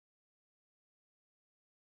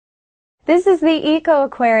This is the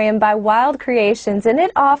EcoAquarium by Wild Creations, and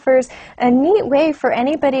it offers a neat way for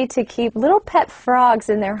anybody to keep little pet frogs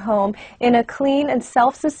in their home in a clean and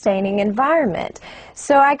self-sustaining environment.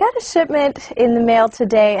 So I got a shipment in the mail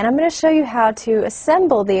today, and I'm going to show you how to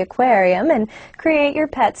assemble the aquarium and create your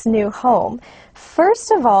pet's new home.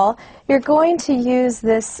 First of all, you're going to use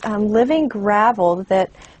this living gravel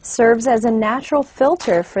that serves as a natural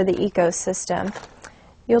filter for the ecosystem.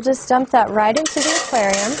 You'll just dump that right into the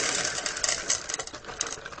aquarium.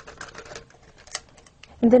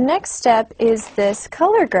 The next step is this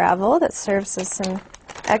color gravel that serves as some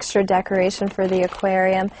extra decoration for the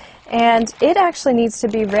aquarium, and it actually needs to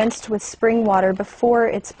be rinsed with spring water before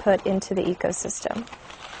it's put into the ecosystem.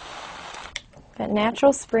 Got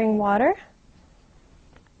natural spring water.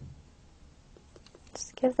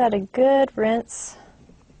 Just give that a good rinse,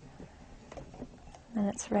 and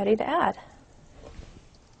it's ready to add.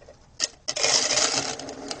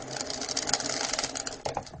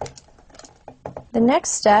 The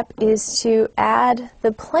next step is to add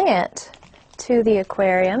the plant to the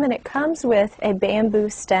aquarium, and it comes with a bamboo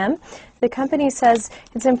stem. The company says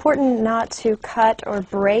it's important not to cut or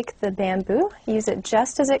break the bamboo. Use it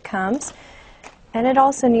just as it comes, and it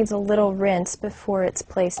also needs a little rinse before it's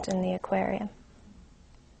placed in the aquarium.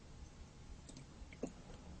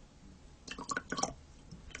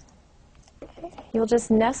 Okay. You'll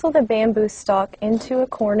just nestle the bamboo stalk into a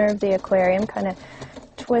corner of the aquarium, kind of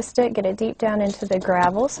twist it, get it deep down into the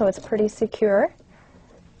gravel so it's pretty secure.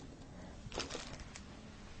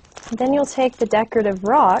 And then you'll take the decorative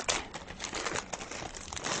rock,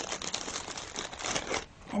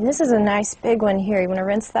 and this is a nice big one here. You want to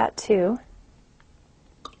rinse that too.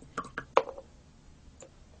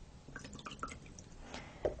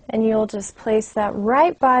 And you'll just place that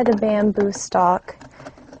right by the bamboo stalk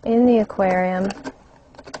in the aquarium.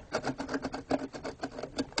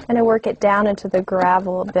 I'm going to work it down into the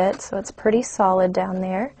gravel a bit so it's pretty solid down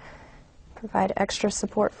there. Provide extra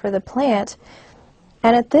support for the plant.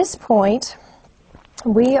 And at this point,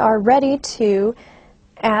 we are ready to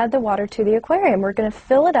add the water to the aquarium. We're going to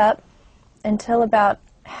fill it up until about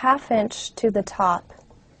 1/2 inch to the top.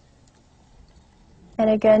 And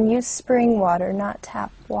again, use spring water, not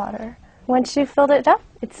tap water. Once you've filled it up,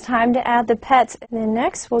 it's time to add the pets. And then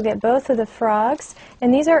next, we'll get both of the frogs.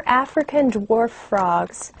 And these are African dwarf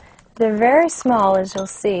frogs. They're very small, as you'll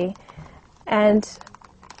see. And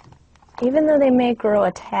even though they may grow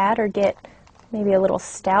a tad or get maybe a little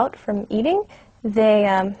stout from eating, they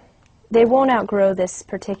won't outgrow this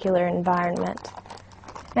particular environment.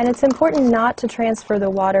 And it's important not to transfer the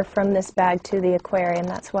water from this bag to the aquarium.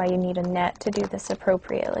 That's why you need a net to do this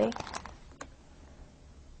appropriately.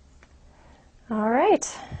 All right,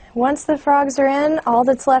 once the frogs are in, all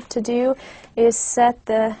that's left to do is set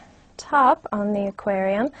the top on the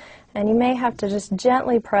aquarium, and you may have to just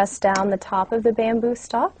gently press down the top of the bamboo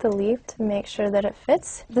stalk, the leaf, to make sure that it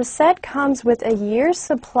fits. The set comes with a year's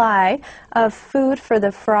supply of food for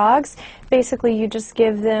the frogs. Basically, you just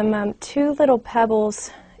give them 2 little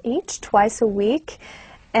pebbles each twice a week.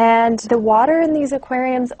 And the water in these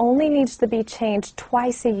aquariums only needs to be changed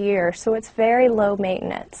twice a year, so it's very low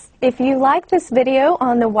maintenance. If you like this video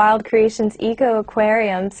on the Wild Creations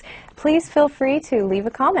EcoAquariums, please feel free to leave a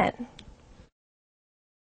comment.